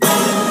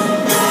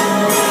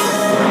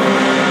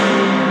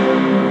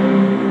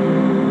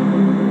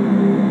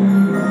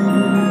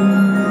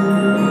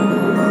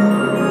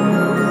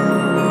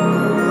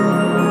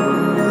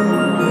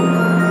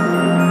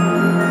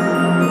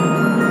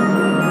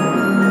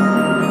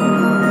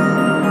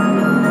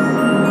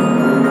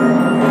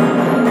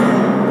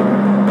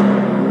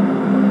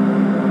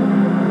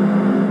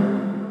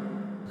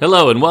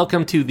Hello and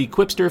welcome to the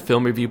Quipster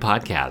Film Review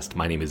Podcast.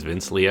 My name is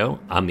Vince Leo.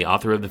 I'm the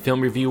author of the film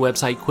review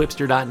website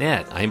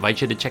Quipster.net. I invite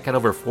you to check out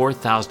over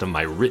 4,000 of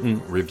my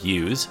written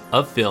reviews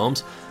of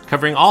films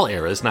covering all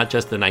eras, not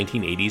just the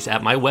 1980s,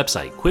 at my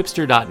website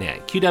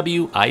Quipster.net,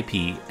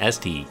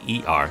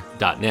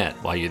 Quipster.net.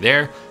 While you're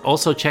there,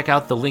 also check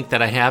out the link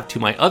that I have to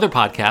my other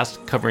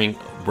podcast covering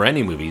brand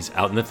new movies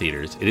out in the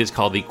theaters. It is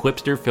called the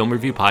Quipster Film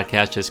Review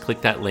Podcast. Just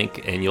click that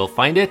link and you'll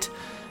find it.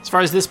 As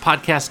far as this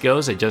podcast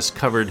goes, I just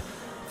covered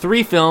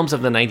 3 films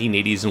of the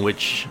 1980s in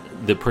which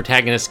the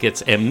protagonist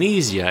gets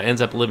amnesia, ends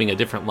up living a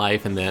different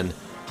life, and then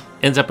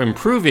ends up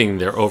improving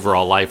their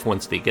overall life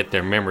once they get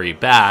their memory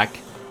back.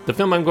 The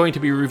film I'm going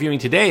to be reviewing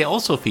today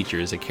also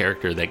features a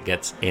character that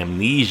gets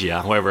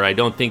amnesia. However, I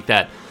don't think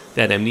that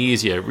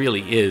amnesia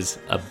really is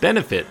a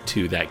benefit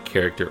to that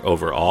character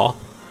overall.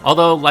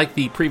 Although, like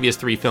the previous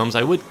 3 films,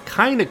 I would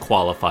kind of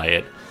qualify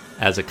it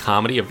as a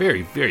comedy, a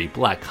very, very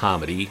black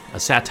comedy, a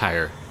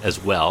satire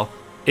as well.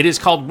 It is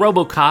called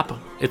RoboCop.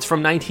 It's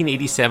from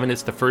 1987.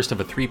 It's the first of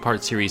a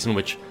 3-part series in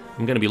which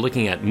I'm going to be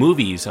looking at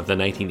movies of the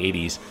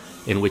 1980s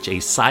in which a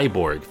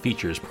cyborg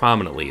features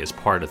prominently as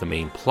part of the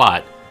main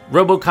plot.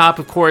 RoboCop,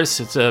 of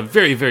course, it's a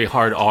very, very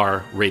hard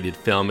R-rated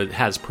film. It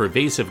has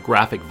pervasive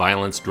graphic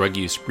violence, drug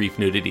use, brief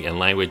nudity, and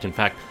language. In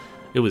fact,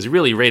 it was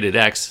really rated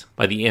X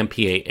by the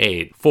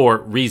MPAA for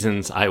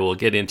reasons I will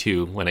get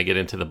into when I get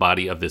into the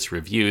body of this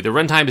review. The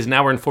runtime is an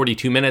hour and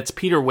 42 minutes.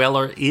 Peter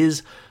Weller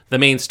is the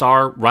main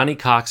star. Ronny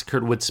Cox,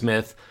 Kurtwood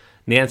Smith,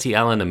 Nancy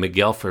Allen, and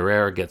Miguel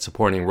Ferrer get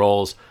supporting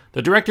roles.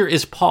 The director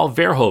is Paul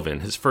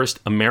Verhoeven, his first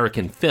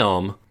American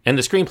film, and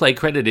the screenplay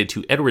credited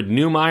to Edward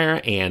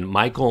Neumeier and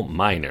Michael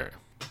Miner.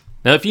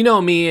 Now, if you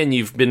know me and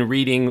you've been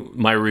reading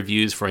my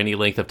reviews for any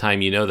length of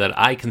time, you know that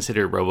I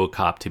consider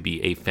RoboCop to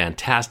be a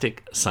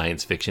fantastic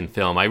science fiction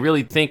film. I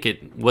really think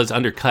it was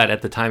undercut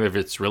at the time of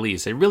its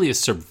release. It really is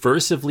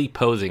subversively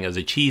posing as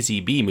a cheesy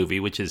B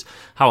movie, which is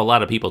how a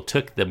lot of people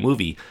took the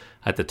movie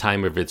at the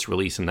time of its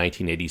release in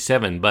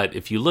 1987. But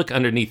if you look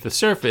underneath the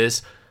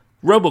surface,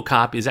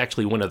 RoboCop is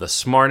actually one of the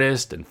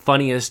smartest and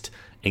funniest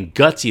and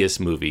gutsiest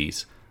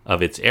movies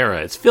of its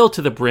era. It's filled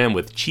to the brim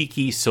with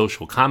cheeky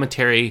social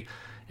commentary,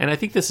 and I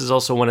think this is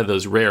also one of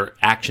those rare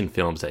action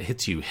films that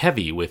hits you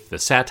heavy with the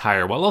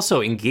satire while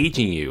also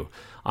engaging you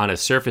on a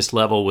surface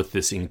level with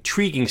this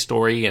intriguing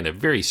story and a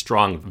very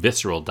strong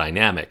visceral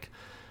dynamic.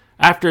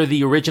 After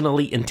the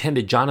originally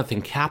intended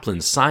Jonathan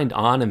Kaplan signed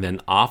on and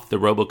then off the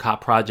RoboCop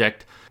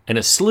project, and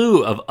a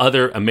slew of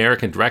other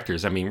American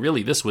directors, I mean,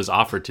 really, this was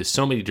offered to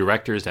so many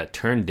directors that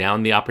turned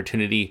down the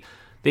opportunity,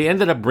 they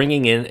ended up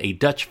bringing in a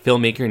Dutch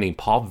filmmaker named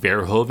Paul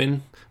Verhoeven.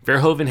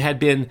 Verhoeven had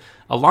been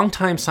a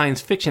longtime science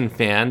fiction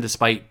fan,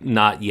 despite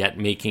not yet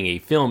making a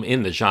film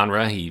in the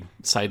genre. He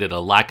cited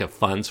a lack of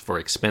funds for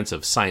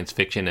expensive science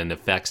fiction and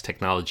effects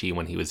technology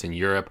when he was in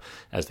Europe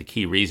as the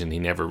key reason he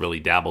never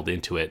really dabbled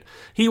into it.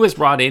 He was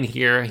brought in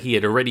here. He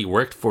had already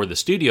worked for the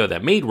studio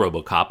that made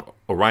RoboCop,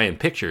 Orion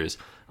Pictures,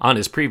 on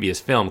his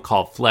previous film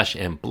called Flesh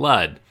and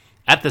Blood.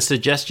 At the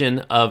suggestion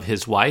of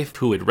his wife,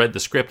 who had read the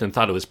script and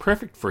thought it was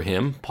perfect for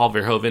him, Paul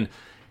Verhoeven,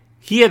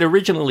 he had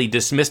originally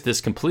dismissed this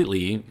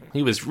completely.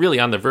 He was really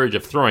on the verge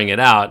of throwing it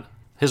out.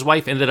 His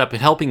wife ended up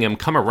helping him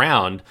come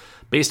around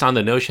based on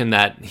the notion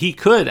that he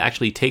could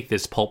actually take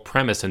this pulp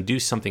premise and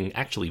do something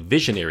actually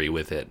visionary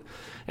with it.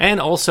 And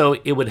also,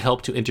 it would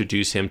help to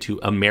introduce him to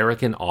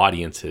American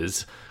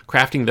audiences,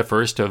 crafting the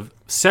first of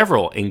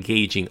several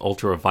engaging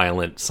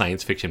ultra-violent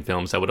science fiction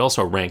films that would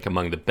also rank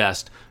among the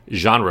best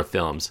genre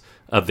films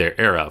of their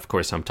era. Of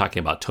course, I'm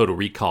talking about Total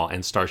Recall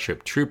and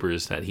Starship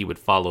Troopers that he would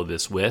follow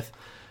this with.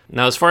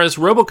 Now, as far as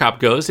RoboCop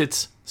goes,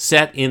 it's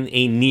set in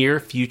a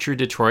near-future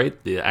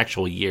Detroit. The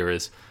actual year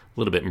is a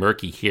little bit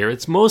murky here.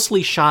 It's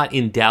mostly shot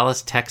in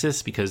Dallas,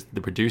 Texas, because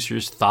the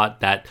producers thought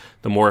that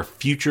the more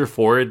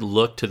future-forward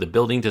look to the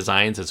building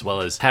designs, as well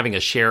as having a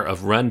share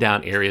of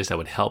rundown areas that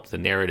would help the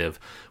narrative,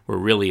 were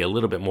really a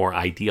little bit more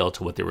ideal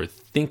to what they were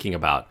thinking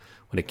about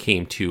when it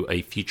came to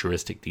a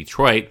futuristic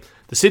Detroit.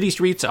 The city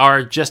streets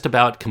are just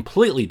about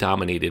completely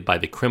dominated by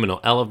the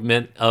criminal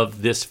element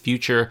of this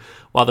future.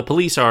 While the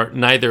police are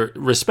neither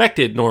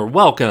respected nor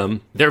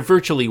welcome, they're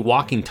virtually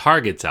walking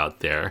targets out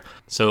there.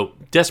 So,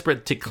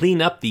 desperate to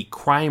clean up the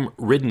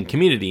crime-ridden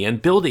community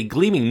and build a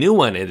gleaming new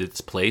one in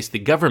its place, the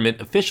government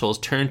officials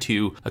turn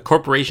to a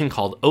corporation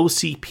called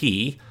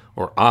OCP,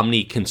 or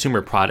Omni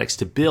Consumer Products,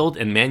 to build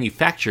and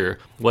manufacture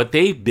what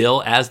they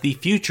bill as the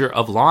future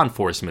of law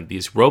enforcement,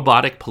 these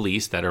robotic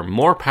police that are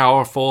more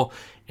powerful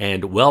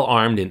and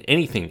well-armed than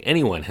anything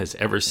anyone has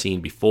ever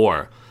seen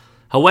before.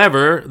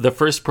 However, the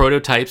first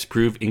prototypes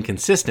prove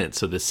inconsistent,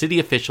 so the city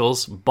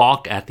officials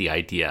balk at the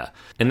idea,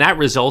 and that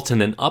results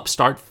in an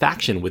upstart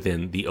faction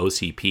within the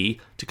OCP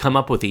to come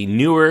up with a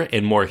newer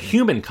and more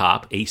human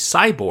cop, a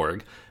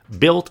cyborg,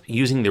 built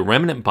using the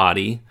remnant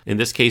body, in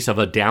this case of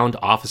a downed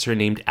officer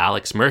named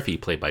Alex Murphy,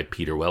 played by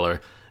Peter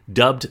Weller,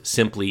 dubbed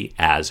simply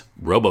as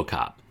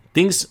RoboCop.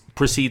 Things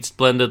proceed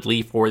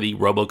splendidly for the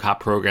RoboCop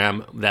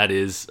program, that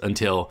is,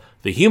 until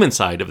the human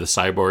side of the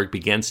cyborg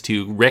begins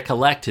to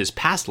recollect his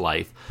past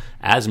life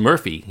as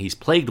Murphy. He's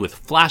plagued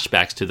with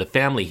flashbacks to the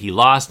family he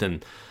lost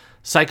and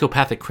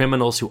psychopathic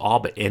criminals who all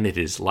but ended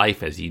his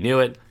life as he knew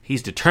it.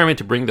 He's determined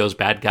to bring those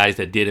bad guys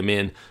that did him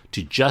in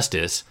to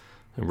justice.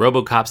 And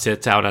RoboCop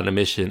sets out on a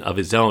mission of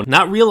his own,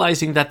 not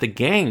realizing that the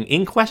gang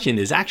in question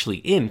is actually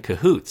in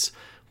cahoots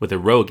with a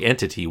rogue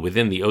entity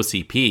within the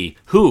OCP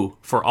who,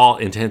 for all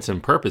intents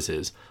and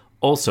purposes,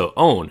 also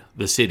own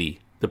the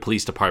city, the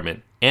police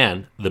department,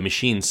 and the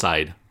machine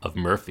side of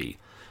Murphy.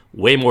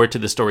 Way more to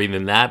the story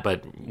than that,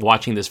 but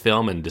watching this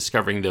film and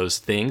discovering those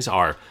things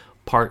are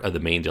part of the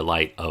main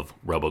delight of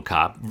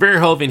RoboCop.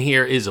 Verhoeven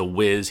here is a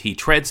whiz. He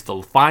treads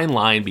the fine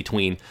line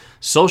between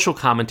social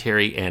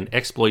commentary and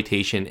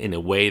exploitation in a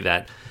way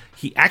that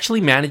he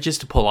actually manages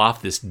to pull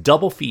off this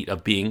double feat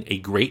of being a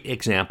great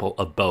example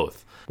of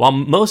both. While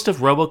most of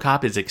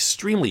RoboCop is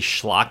extremely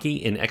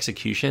schlocky in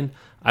execution,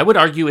 I would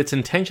argue it's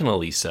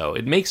intentionally so.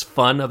 It makes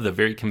fun of the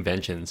very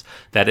conventions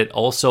that it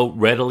also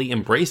readily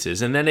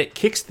embraces, and then it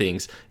kicks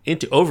things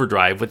into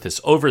overdrive with this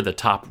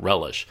over-the-top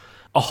relish.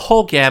 A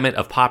whole gamut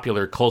of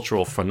popular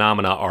cultural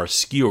phenomena are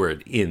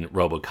skewered in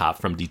RoboCop,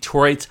 from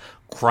Detroit's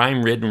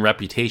crime-ridden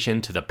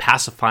reputation to the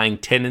pacifying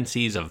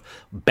tendencies of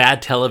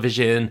bad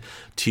television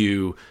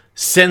to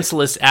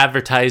senseless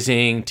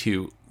advertising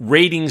to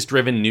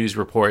ratings-driven news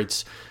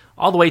reports,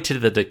 all the way to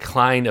the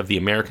decline of the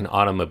American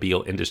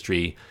automobile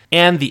industry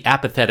and the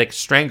apathetic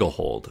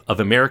stranglehold of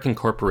American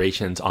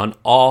corporations on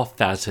all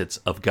facets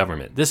of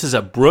government. This is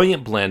a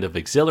brilliant blend of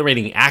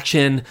exhilarating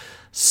action,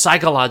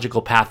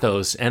 psychological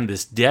pathos, and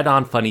this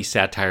dead-on funny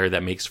satire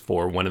that makes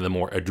for one of the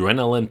more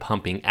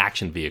adrenaline-pumping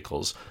action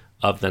vehicles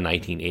of the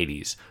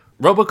 1980s.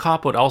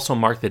 RoboCop would also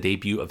mark the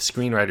debut of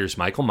screenwriters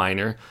Michael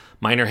Miner.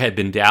 Miner had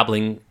been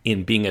dabbling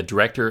in being a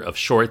director of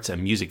shorts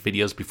and music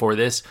videos before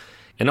this,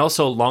 and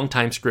also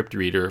longtime script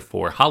reader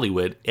for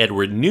Hollywood,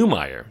 Edward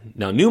Neumeier.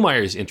 Now,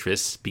 Neumeier's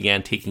interests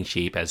began taking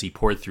shape as he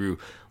poured through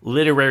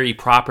literary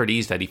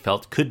properties that he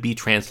felt could be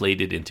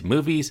translated into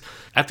movies.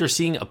 After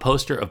seeing a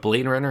poster of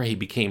Blade Runner, he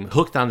became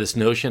hooked on this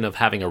notion of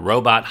having a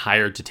robot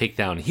hired to take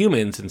down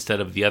humans instead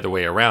of the other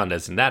way around,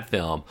 as in that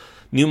film.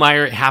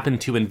 Neumeier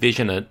happened to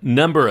envision a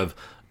number of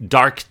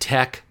dark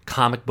tech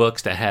comic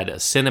books that had a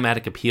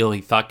cinematic appeal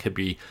he thought could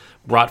be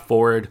brought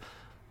forward.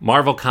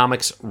 Marvel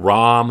Comics'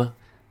 ROM,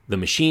 The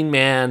Machine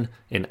Man,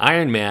 and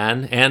Iron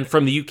Man, and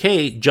from the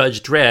UK,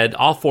 Judge Dredd.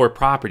 All four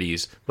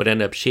properties would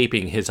end up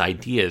shaping his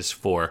ideas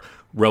for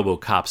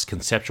RoboCop's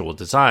conceptual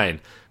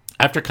design.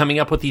 After coming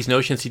up with these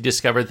notions, he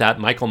discovered that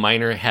Michael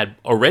Miner had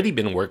already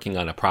been working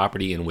on a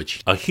property in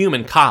which a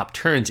human cop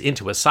turns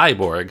into a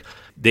cyborg.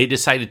 They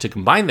decided to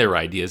combine their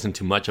ideas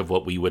into much of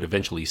what we would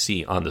eventually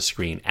see on the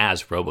screen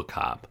as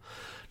RoboCop.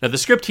 Now, the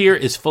script here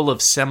is full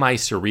of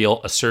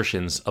semi-surreal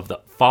assertions of the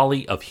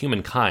folly of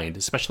humankind,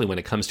 especially when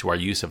it comes to our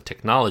use of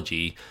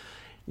technology,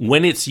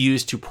 when it's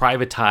used to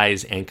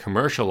privatize and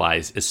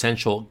commercialize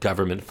essential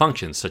government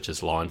functions, such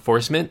as law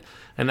enforcement,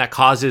 and that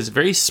causes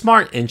very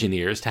smart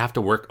engineers to have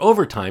to work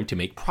overtime to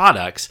make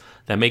products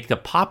that make the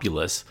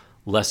populace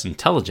less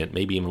intelligent,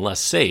 maybe even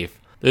less safe.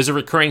 There's a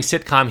recurring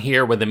sitcom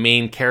here where the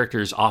main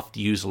character's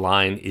oft-used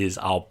line is,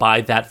 "I'll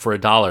buy that for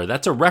 $1."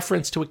 That's a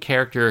reference to a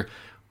character,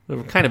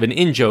 kind of an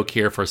in-joke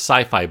here for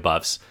sci-fi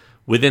buffs,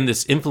 within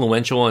this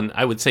influential and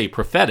I would say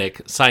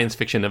prophetic science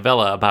fiction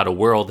novella about a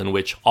world in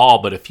which all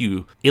but a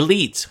few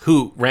elites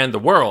who ran the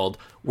world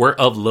were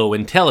of low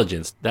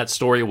intelligence. That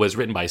story was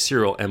written by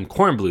Cyril M.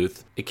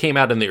 Kornbluth. It came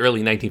out in the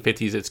early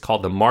 1950s. It's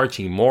called The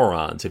Marching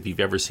Morons. If you've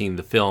ever seen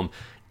the film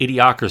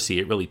Idiocracy,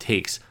 it really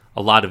takes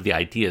a lot of the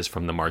ideas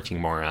from The Marching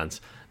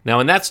Morons. Now,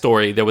 in that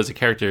story, there was a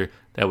character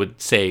that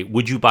would say,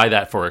 "Would you buy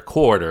that for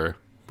 $1?"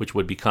 which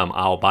would become,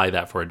 "I'll buy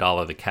that for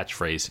 $1," the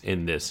catchphrase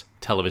in this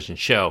television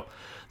show.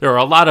 There are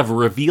a lot of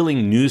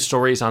revealing news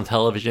stories on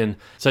television,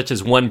 such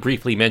as one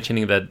briefly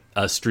mentioning that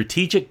a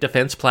strategic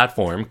defense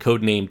platform,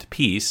 codenamed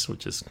Peace,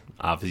 which is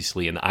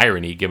obviously an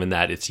irony given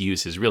that its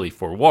use is really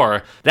for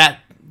war, that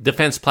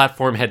defense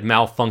platform had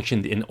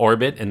malfunctioned in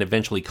orbit and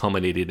eventually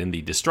culminated in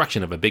the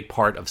destruction of a big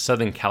part of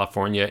Southern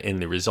California in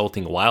the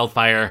resulting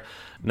wildfire.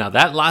 Now,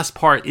 that last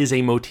part is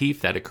a motif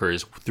that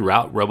occurs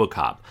throughout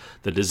RoboCop.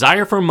 The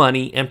desire for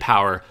money and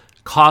power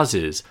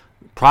causes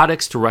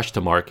products to rush to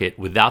market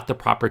without the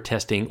proper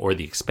testing or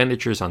the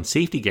expenditures on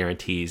safety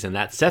guarantees, and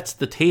that sets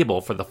the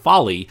table for the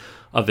folly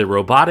of the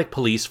robotic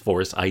police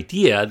force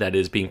idea that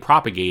is being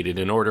propagated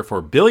in order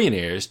for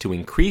billionaires to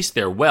increase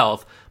their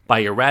wealth by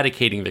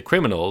eradicating the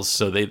criminals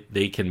so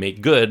they can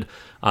make good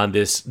on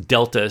this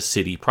Delta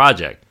City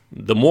project.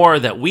 The more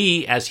that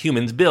we as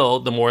humans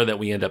build, the more that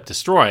we end up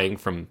destroying,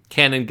 from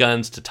cannon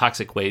guns to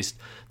toxic waste.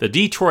 The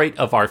Detroit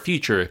of our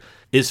future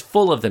is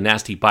full of the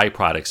nasty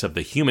byproducts of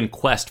the human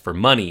quest for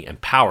money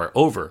and power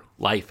over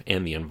life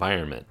and the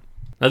environment.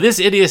 Now, this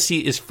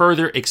idiocy is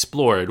further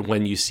explored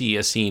when you see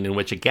a scene in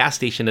which a gas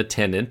station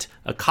attendant,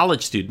 a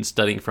college student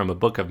studying from a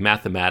book of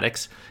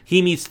mathematics,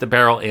 he meets the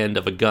barrel end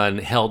of a gun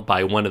held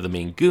by one of the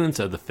main goons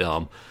of the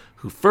film,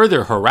 who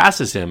further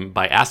harasses him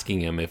by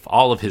asking him if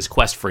all of his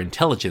quest for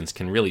intelligence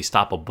can really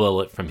stop a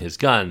bullet from his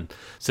gun,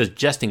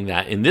 suggesting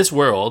that in this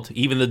world,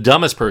 even the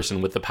dumbest person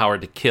with the power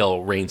to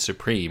kill reigns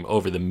supreme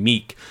over the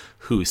meek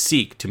who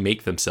seek to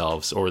make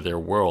themselves or their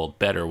world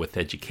better with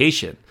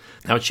education.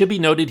 Now, it should be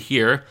noted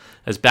here,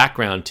 as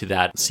background to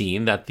that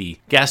scene, that the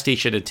gas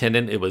station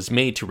attendant, it was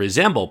made to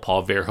resemble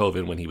Paul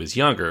Verhoeven when he was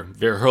younger.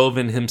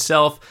 Verhoeven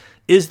himself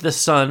is the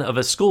son of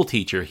a school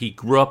teacher. He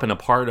grew up in a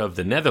part of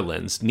the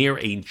Netherlands near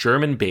a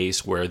German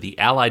base where the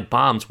Allied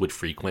bombs would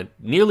frequent,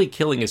 nearly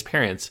killing his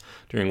parents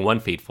during one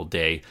fateful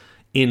day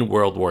in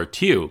World War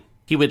II.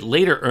 He would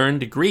later earn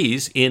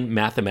degrees in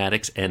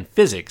mathematics and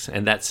physics,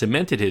 and that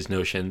cemented his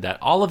notion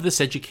that all of this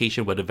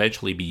education would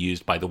eventually be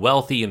used by the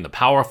wealthy and the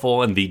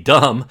powerful and the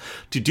dumb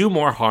to do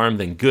more harm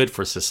than good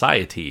for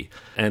society.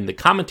 And the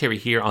commentary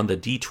here on the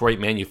Detroit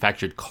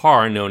manufactured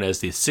car known as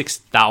the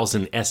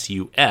 6000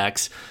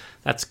 SUX,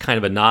 that's kind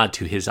of a nod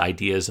to his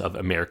ideas of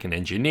American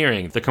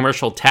engineering. The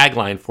commercial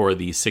tagline for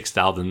the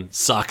 6000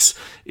 sucks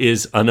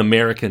is an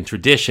American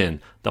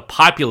tradition. The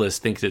populace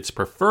thinks it's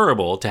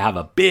preferable to have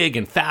a big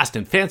and fast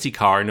and fancy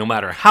car no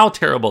matter how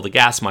terrible the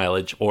gas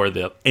mileage or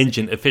the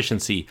engine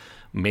efficiency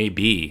may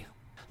be.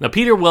 Now,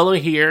 Peter Weller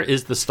here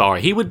is the star.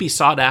 He would be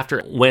sought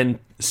after when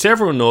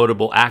several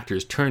notable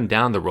actors turned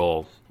down the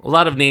role. A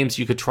lot of names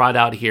you could trot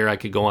out here. I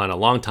could go on a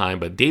long time,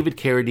 but David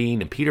Carradine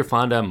and Peter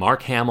Fonda,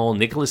 Mark Hamill,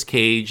 Nicolas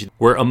Cage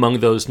were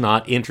among those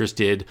not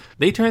interested.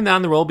 They turned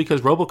down the role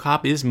because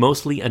RoboCop is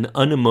mostly an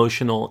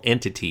unemotional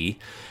entity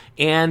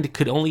and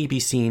could only be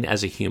seen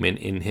as a human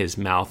in his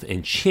mouth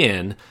and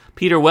chin.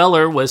 Peter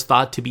Weller was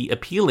thought to be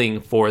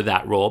appealing for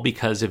that role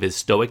because of his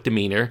stoic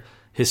demeanor,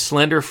 his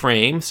slender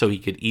frame, so he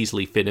could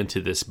easily fit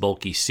into this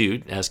bulky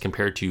suit as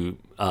compared to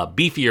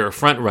beefier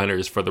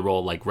frontrunners for the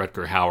role like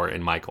Rutger Hauer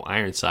and Michael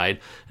Ironside.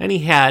 And he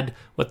had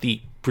what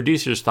the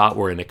producers thought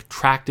were an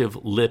attractive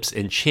lips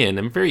and chin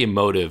and very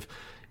emotive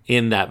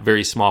in that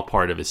very small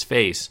part of his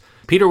face.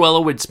 Peter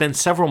Weller would spend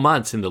several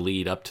months in the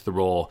lead up to the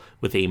role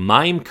with a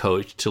mime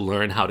coach to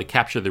learn how to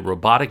capture the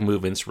robotic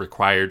movements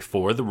required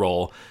for the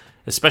role,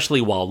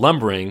 especially while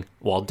lumbering,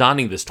 while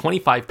donning this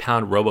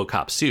 25-pound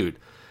RoboCop suit,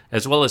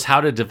 as well as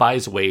how to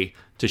devise a way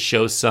to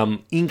show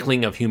some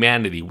inkling of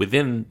humanity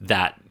within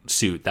that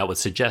suit that would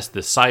suggest the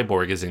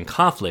cyborg is in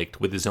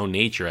conflict with his own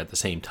nature at the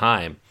same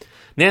time.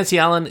 Nancy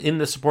Allen in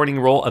the supporting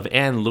role of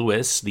Anne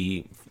Lewis,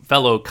 the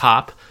fellow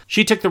cop.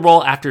 She took the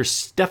role after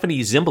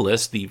Stephanie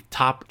Zimbalist, the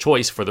top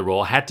choice for the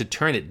role, had to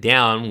turn it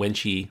down when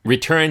she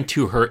returned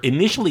to her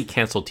initially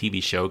canceled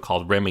TV show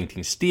called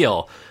Remington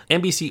Steele.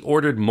 NBC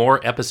ordered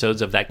more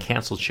episodes of that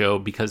canceled show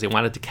because they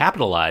wanted to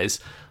capitalize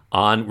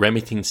on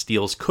Remington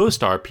Steele's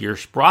co-star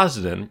Pierce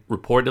Brosnan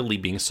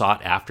reportedly being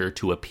sought after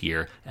to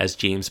appear as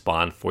James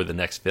Bond for the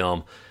next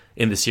film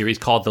in the series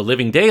called The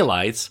Living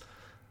Daylights.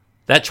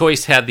 That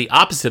choice had the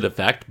opposite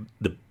effect.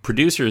 The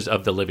producers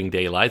of The Living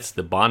Daylights,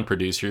 the Bond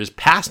producers,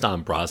 passed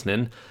on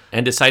Brosnan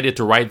and decided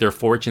to ride their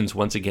fortunes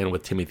once again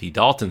with Timothy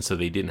Dalton so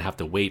they didn't have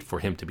to wait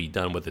for him to be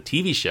done with the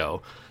TV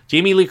show.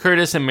 Jamie Lee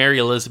Curtis and Mary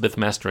Elizabeth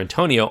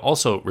Mastrantonio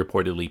also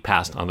reportedly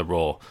passed on the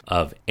role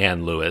of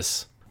Anne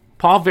Lewis.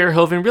 Paul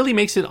Verhoeven really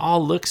makes it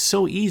all look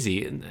so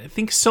easy, and I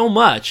think so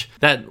much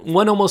that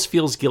one almost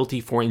feels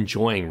guilty for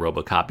enjoying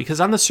RoboCop, because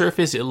on the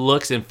surface it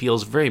looks and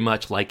feels very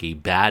much like a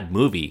bad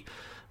movie.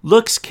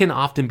 Looks can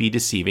often be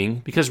deceiving,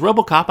 because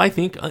RoboCop, I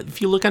think,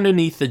 if you look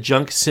underneath the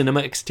junk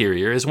cinema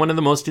exterior, is one of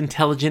the most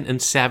intelligent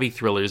and savvy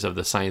thrillers of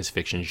the science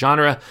fiction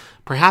genre,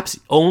 perhaps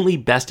only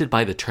bested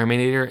by The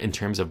Terminator in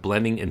terms of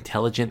blending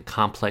intelligent,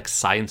 complex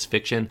science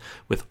fiction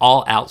with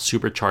all-out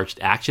supercharged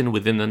action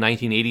within the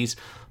 1980s.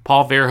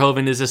 Paul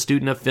Verhoeven is a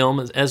student of film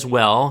as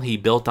well. He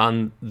built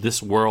on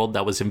this world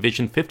that was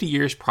envisioned 50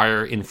 years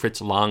prior in Fritz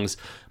Lang's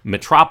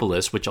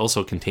Metropolis, which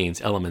also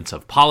contains elements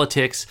of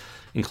politics,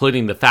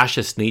 including the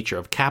fascist nature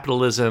of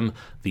capitalism,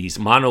 these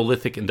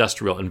monolithic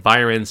industrial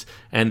environs,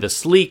 and the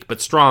sleek but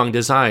strong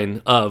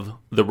design of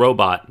the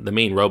robot, the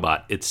main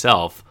robot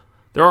itself.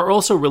 There are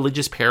also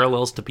religious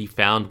parallels to be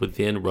found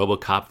within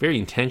RoboCop, very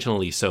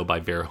intentionally so by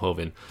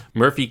Verhoeven.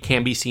 Murphy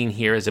can be seen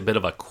here as a bit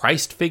of a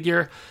Christ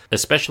figure,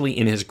 especially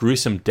in his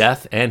gruesome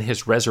death and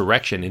his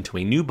resurrection into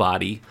a new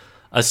body,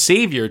 a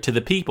savior to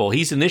the people.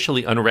 He's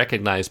initially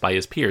unrecognized by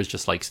his peers,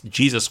 just like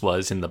Jesus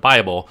was in the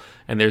Bible,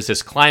 and there's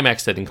this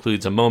climax that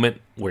includes a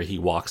moment where he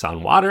walks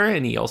on water,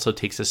 and he also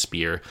takes a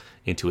spear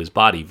into his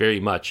body,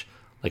 very much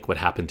like what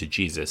happened to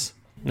Jesus.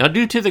 Now,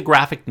 due to the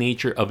graphic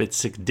nature of its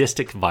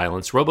sadistic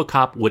violence,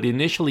 RoboCop would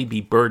initially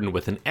be burdened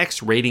with an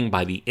X rating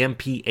by the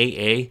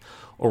MPAA.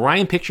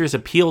 Orion Pictures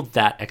appealed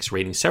that X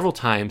rating several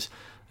times,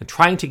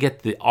 trying to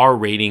get the R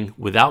rating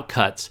without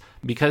cuts,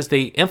 because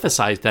they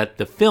emphasized that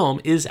the film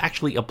is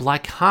actually a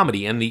black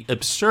comedy, and the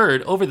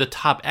absurd,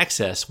 over-the-top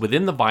excess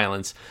within the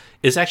violence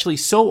is actually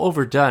so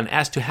overdone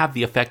as to have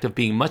the effect of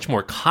being much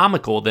more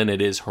comical than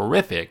it is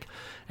horrific,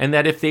 and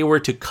that if they were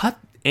to cut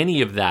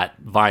any of that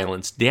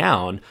violence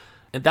down,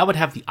 and that would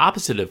have the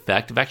opposite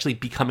effect of actually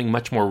becoming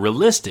much more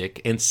realistic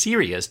and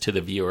serious to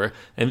the viewer,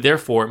 and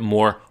therefore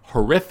more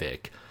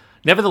horrific.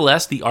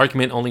 Nevertheless, the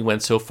argument only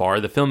went so far.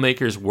 The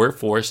filmmakers were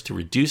forced to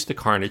reduce the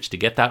carnage to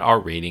get that R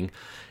rating,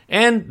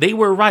 and they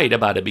were right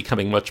about it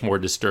becoming much more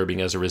disturbing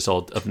as a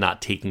result of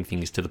not taking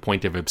things to the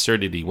point of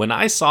absurdity. When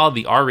I saw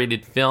the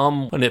R-rated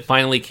film, when it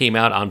finally came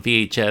out on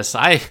VHS,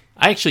 I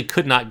actually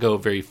could not go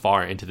very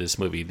far into this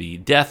movie. The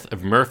death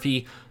of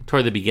Murphy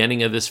toward the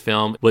beginning of this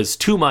film was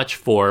too much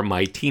for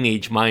my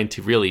teenage mind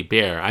to really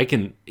bear. I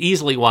can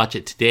easily watch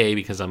it today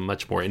because I'm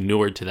much more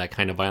inured to that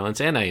kind of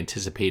violence, and I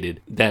anticipated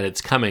that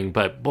it's coming,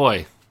 but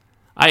boy,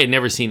 I had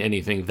never seen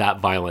anything that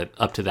violent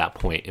up to that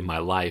point in my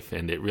life,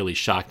 and it really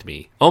shocked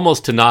me.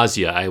 Almost to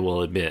nausea, I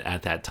will admit,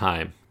 at that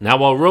time. Now,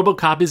 while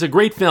RoboCop is a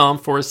great film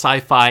for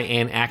sci-fi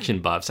and action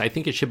buffs, I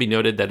think it should be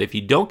noted that if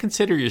you don't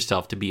consider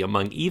yourself to be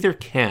among either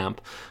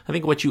camp, I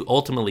think what you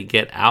ultimately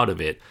get out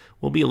of it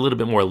will be a little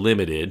bit more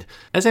limited.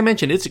 As I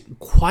mentioned, it's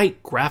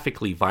quite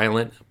graphically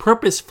violent,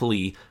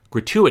 purposefully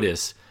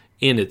gratuitous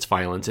in its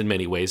violence in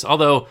many ways.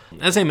 Although,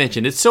 as I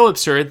mentioned, it's so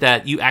absurd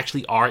that you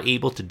actually are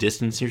able to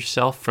distance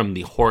yourself from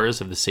the horrors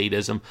of the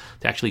sadism,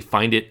 to actually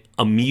find it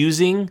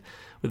amusing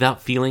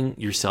without feeling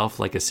yourself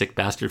like a sick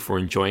bastard for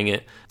enjoying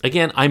it.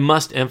 Again, I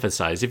must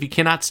emphasize, if you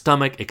cannot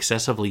stomach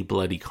excessively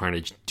bloody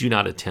carnage, do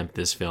not attempt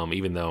this film,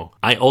 even though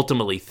I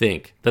ultimately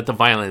think that the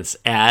violence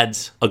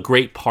adds a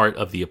great part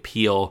of the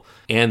appeal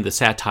and the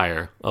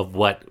satire of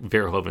what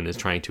Verhoeven is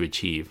trying to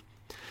achieve.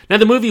 Now,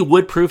 the movie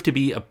would prove to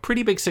be a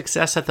pretty big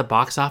success at the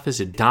box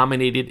office. It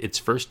dominated its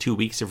first 2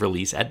 weeks of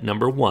release at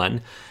number 1.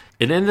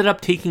 It ended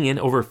up taking in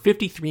over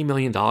 $53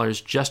 million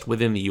just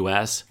within the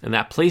US, and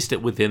that placed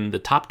it within the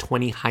top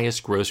 20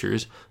 highest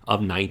grossers of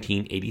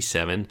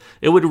 1987.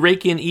 It would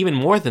rake in even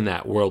more than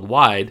that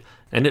worldwide,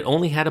 and it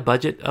only had a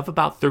budget of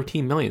about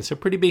 $13 million, so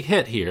pretty big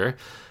hit here.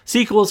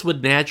 Sequels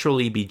would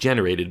naturally be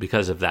generated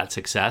because of that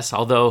success,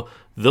 although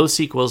those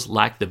sequels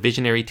lacked the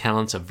visionary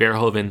talents of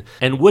Verhoeven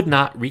and would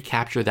not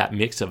recapture that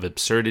mix of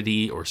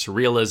absurdity or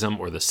surrealism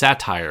or the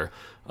satire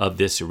of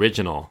this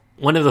original.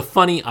 One of the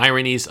funny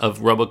ironies of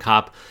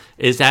RoboCop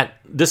is that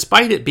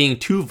despite it being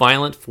too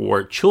violent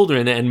for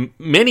children and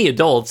many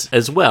adults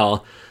as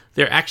well,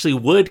 there actually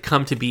would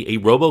come to be a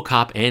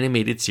RoboCop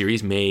animated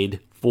series made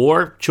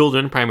for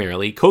children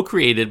primarily,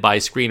 co-created by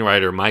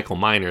screenwriter Michael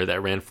Miner,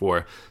 that ran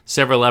for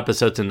several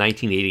episodes in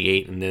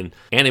 1988, and then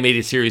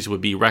animated series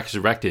would be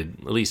resurrected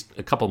at least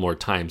a couple more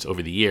times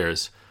over the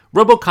years.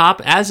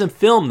 RoboCop, as a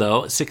film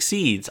though,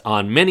 succeeds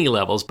on many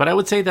levels, but I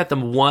would say that the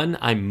one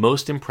I'm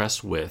most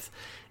impressed with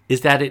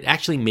is that it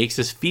actually makes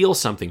us feel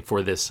something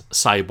for this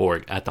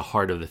cyborg at the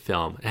heart of the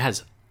film. It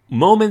has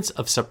moments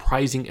of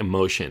surprising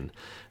emotion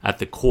at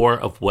the core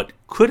of what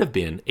could have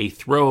been a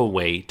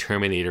throwaway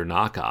Terminator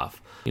knockoff.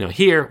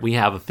 Here we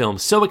have a film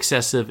so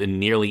excessive in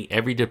nearly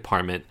every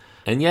department,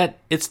 and yet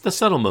it's the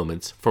subtle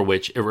moments for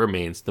which it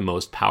remains the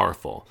most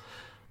powerful.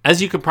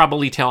 As you can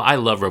probably tell, I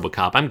love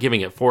RoboCop. I'm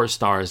giving it 4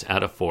 stars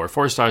out of 4.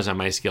 4 stars on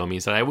my scale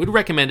means that I would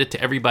recommend it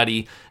to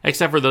everybody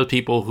except for those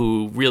people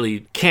who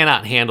really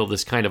cannot handle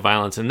this kind of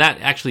violence. And that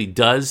actually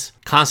does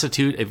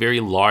constitute a very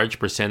large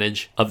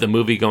percentage of the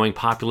movie-going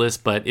populace.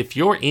 But if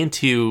you're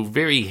into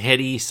very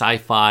heady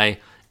sci-fi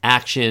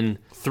action,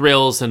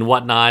 thrills and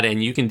whatnot,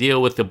 and you can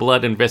deal with the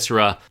blood and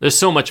viscera, there's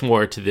so much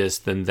more to this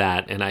than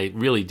that. And I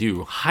really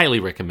do highly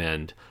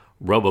recommend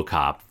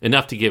RoboCop,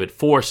 enough to give it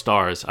 4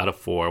 stars out of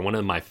 4, one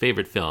of my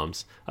favorite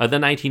films of the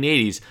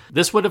 1980s.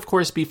 This would, of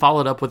course, be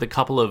followed up with a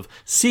couple of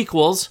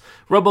sequels.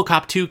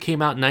 RoboCop 2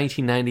 came out in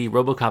 1990,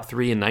 RoboCop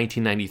 3 in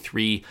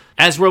 1993.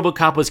 As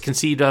RoboCop was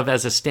conceived of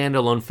as a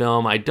standalone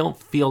film, I don't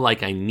feel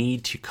like I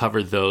need to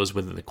cover those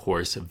within the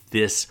course of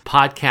this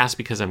podcast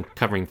because I'm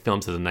covering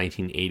films of the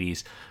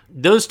 1980s.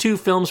 Those 2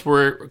 films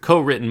were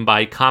co-written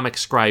by comic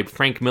scribe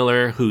Frank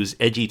Miller, whose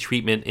edgy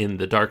treatment in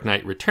The Dark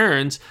Knight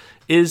Returns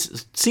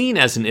is seen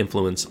as an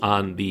influence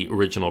on the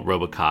original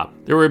RoboCop.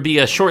 There would be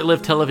a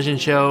short-lived television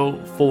show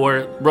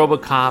for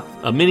RoboCop.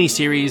 A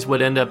miniseries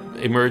would end up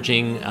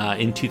emerging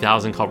in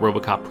 2000 called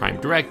RoboCop Prime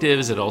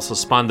Directives. It also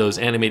spawned those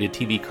animated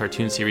TV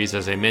cartoon series,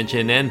 as I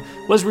mentioned, and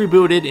was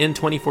rebooted in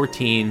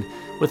 2014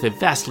 with a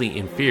vastly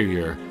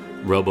inferior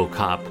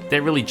RoboCop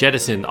that really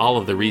jettisoned all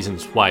of the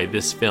reasons why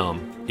this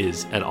film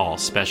is at all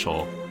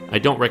special. I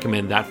don't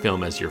recommend that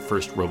film as your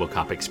first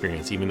RoboCop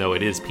experience, even though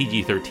it is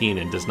PG-13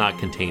 and does not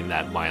contain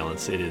that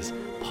violence. It is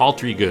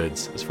paltry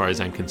goods as far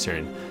as I'm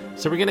concerned.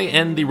 So we're going to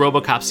end the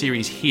RoboCop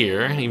series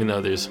here, even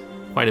though there's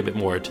quite a bit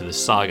more to the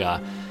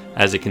saga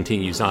as it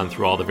continues on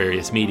through all the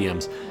various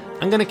mediums.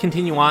 I'm going to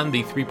continue on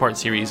the 3-part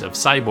series of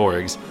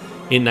cyborgs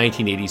in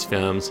 1980s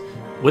films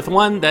with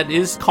one that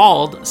is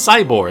called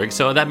Cyborg,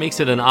 so that makes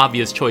it an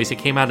obvious choice. It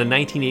came out in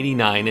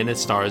 1989 and it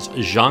stars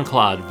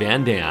Jean-Claude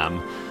Van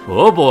Damme.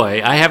 Oh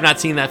boy, I have not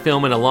seen that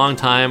film in a long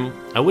time.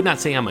 I would not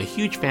say I'm a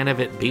huge fan of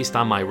it based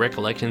on my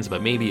recollections,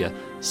 but maybe a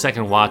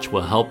second watch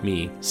will help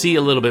me see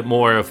a little bit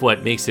more of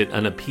what makes it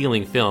an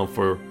appealing film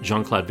for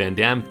Jean-Claude Van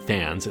Damme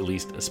fans, at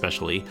least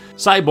especially.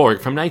 Cyborg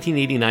from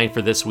 1989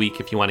 for this week.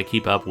 If you want to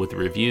keep up with the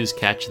reviews,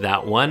 catch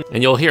that one.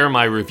 And you'll hear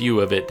my review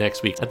of it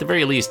next week. At the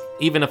very least,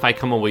 even if I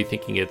come away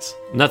thinking it's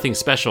nothing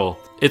special,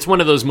 it's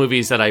one of those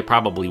movies that I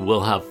probably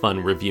will have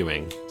fun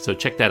reviewing. So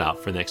check that out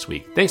for next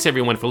week. Thanks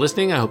everyone for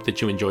listening. I hope that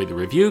you enjoyed the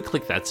review.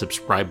 Click that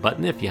subscribe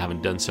button if you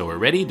haven't done so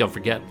already. Don't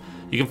forget,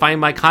 you can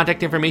find my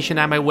contact information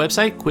at my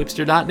website,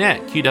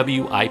 quipster.net,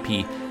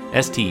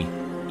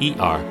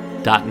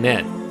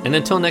 QWIPSTER.net. And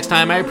until next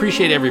time, I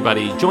appreciate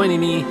everybody joining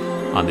me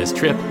on this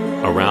trip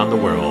around the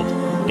world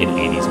in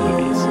 80s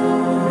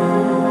movies.